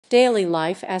Daily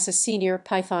life as a senior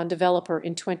Python developer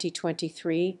in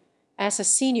 2023. As a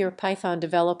senior Python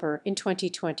developer in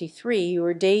 2023,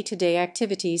 your day-to-day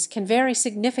activities can vary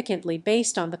significantly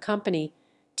based on the company,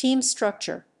 team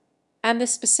structure, and the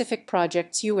specific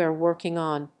projects you are working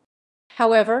on.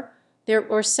 However,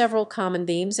 there are several common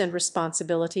themes and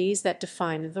responsibilities that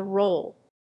define the role.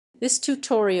 This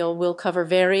tutorial will cover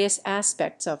various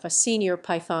aspects of a senior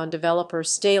Python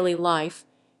developer's daily life,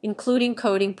 including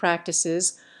coding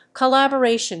practices,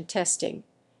 collaboration testing,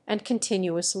 and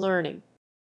continuous learning.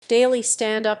 Daily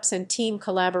stand-ups and team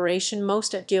collaboration.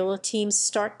 Most agile teams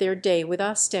start their day with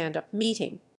a stand-up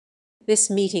meeting. This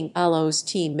meeting allows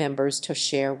team members to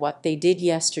share what they did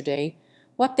yesterday,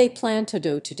 what they plan to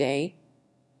do today,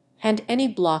 and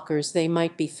any blockers they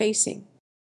might be facing.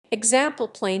 Example: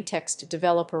 plain text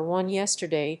developer 1.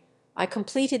 Yesterday, I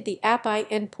completed the API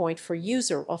endpoint for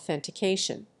user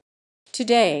authentication.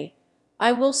 Today,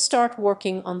 I will start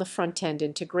working on the front-end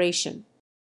integration.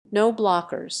 No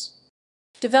blockers.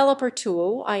 Developer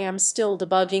 2. I am still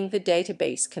debugging the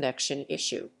database connection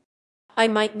issue. I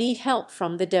might need help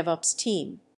from the DevOps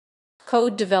team.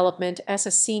 Code development as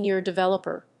a senior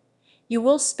developer. You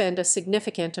will spend a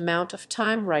significant amount of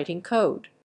time writing code.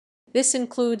 This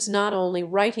includes not only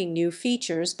writing new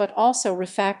features but also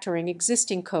refactoring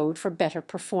existing code for better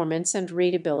performance and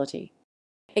readability.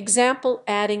 Example: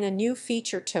 adding a new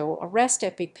feature to a REST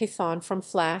API Python from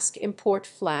Flask, import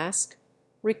Flask,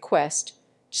 request,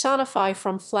 Shopify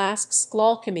from Flask,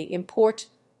 Sklolchemy, import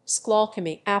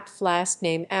Sklolchemy, app Flask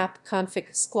name, app config,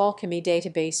 Sklolchemy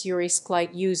database, URI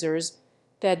Sklite users,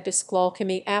 dead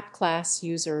Sklolchemy app class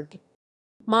user,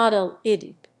 model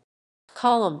idib,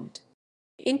 column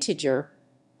integer,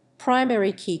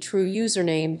 primary key true,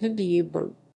 username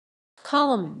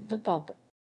column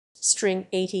string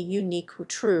 80 unique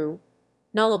true,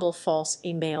 nullable false,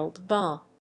 emailed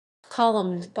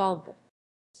column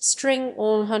string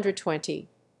 120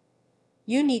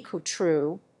 unique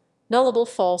true, nullable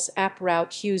false, app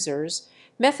route users,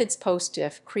 methods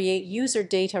postdef, create user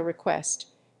data request,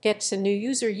 gets a new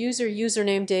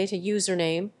username data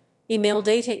username, email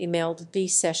data emailed d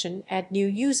session, add new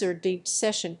user d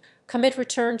session, commit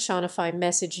return Shopify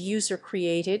message user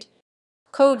created.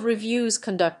 Code reviews.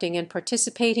 Conducting and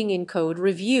participating in code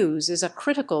reviews is a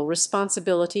critical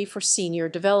responsibility for senior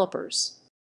developers.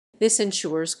 This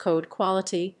ensures code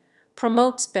quality,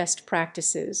 promotes best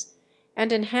practices,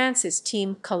 and enhances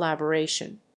team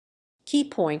collaboration. Key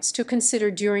points to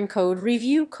consider during code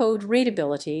review: code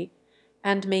readability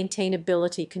and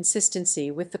maintainability, consistency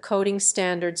with the coding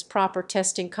standards, proper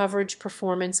testing coverage,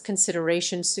 performance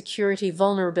considerations, security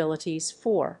vulnerabilities.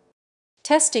 4.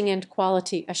 Testing and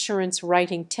quality assurance.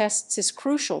 Writing tests is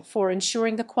crucial for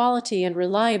ensuring the quality and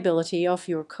reliability of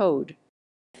your code.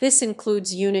 This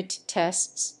includes unit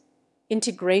tests,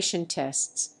 integration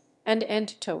tests, and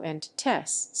end-to-end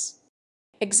tests.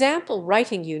 Example: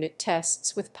 writing unit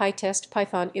tests with PyTest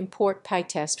Python, import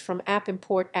PyTest from app,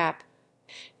 import app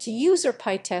to user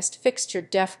PyTest fixture,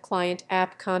 def client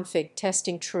app config,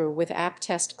 testing true with app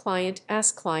test client,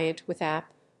 as client with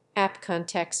app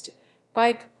context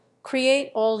by create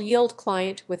all yield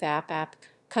client with app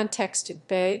context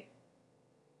by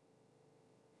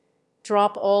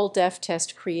drop all def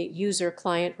test, create user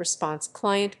client response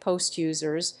client post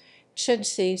users should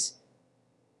cease.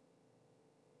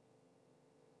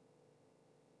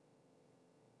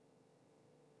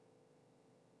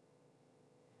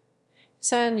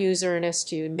 San user and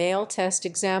stu mail test.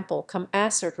 Example: come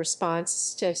assert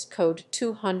response test code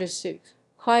 200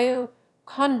 quio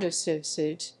conducive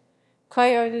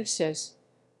quio says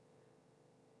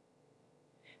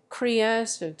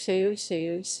creas to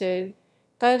say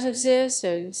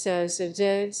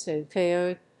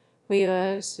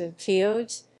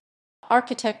fields.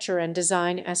 Architecture and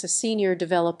design. As a senior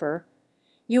developer,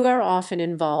 you are often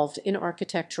involved in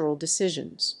architectural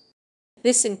decisions.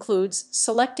 This includes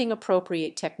selecting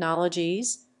appropriate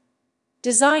technologies,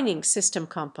 designing system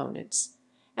components,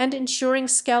 and ensuring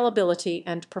scalability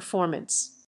and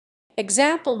performance.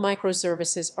 Example: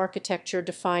 microservices architecture.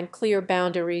 Define clear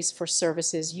boundaries for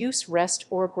services use, REST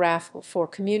or graph for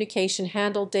communication,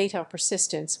 handle data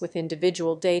persistence with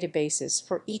individual databases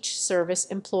for each service,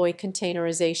 employ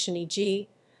containerization, e.g.,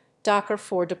 Docker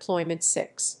for deployment.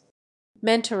 6.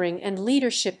 Mentoring and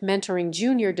leadership. Mentoring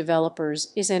junior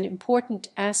developers is an important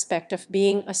aspect of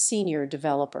being a senior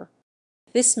developer.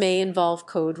 This may involve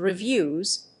code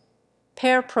reviews,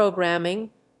 pair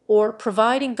programming, or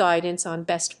providing guidance on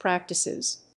best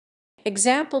practices.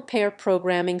 Example: pair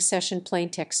programming session,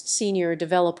 plaintext senior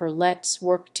developer, let's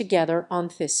work together on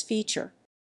this feature.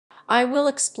 I will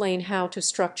explain how to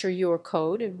structure your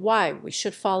code and why we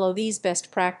should follow these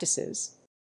best practices.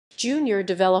 Junior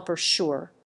developer,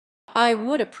 sure. I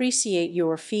would appreciate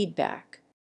your feedback.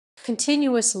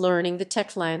 Continuous learning, the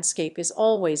tech landscape is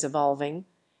always evolving,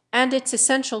 and it's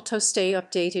essential to stay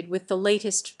updated with the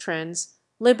latest trends,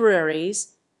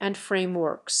 libraries, and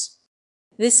frameworks.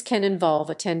 This can involve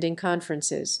attending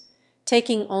conferences,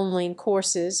 taking online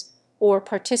courses, or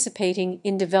participating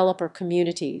in developer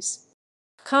communities.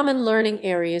 Common learning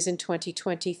areas in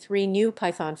 2023: new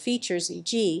Python features,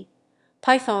 e.g.,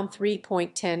 Python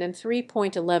 3.10 and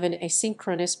 3.11,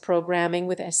 asynchronous programming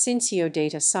with Asyncio,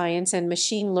 data science and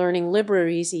machine learning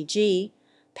libraries, e.g.,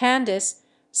 Pandas,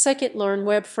 scikit-learn,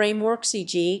 web frameworks,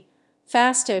 e.g.,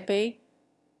 FastAPI,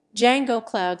 Django,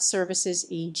 cloud services,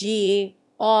 e.g.,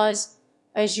 Oz,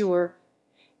 Azure,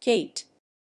 Gate.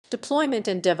 Deployment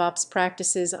and DevOps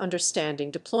practices. Understanding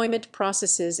deployment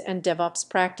processes and DevOps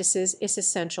practices is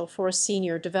essential for a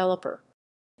senior developer.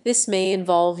 This may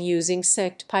involve using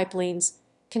SICT pipelines,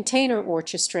 container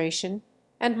orchestration,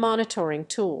 and monitoring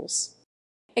tools.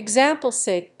 Example: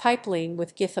 SIG pipeline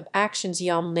with GitHub Actions,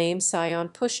 YAML name, Sion,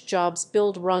 push jobs,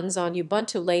 build runs on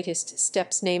Ubuntu, latest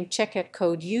steps name, checkout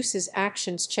code uses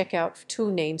Actions, checkout to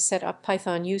name, setup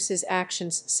Python uses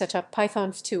Actions, setup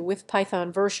Python 2 with Python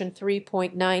version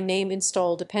 3.9 name,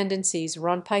 install dependencies,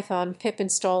 run Python, pip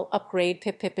install, upgrade,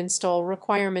 pip install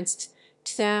requirements,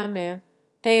 TAM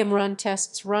run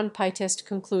tests, run PyTest.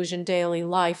 Conclusion: daily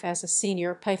life as a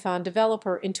senior Python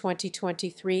developer in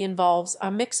 2023 involves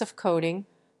a mix of coding,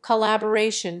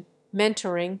 collaboration,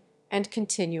 mentoring, and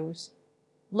continuous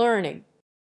learning.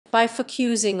 By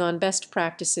focusing on best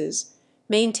practices,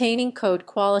 maintaining code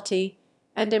quality,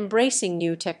 and embracing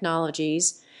new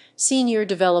technologies, senior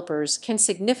developers can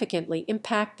significantly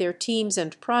impact their teams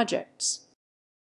and projects.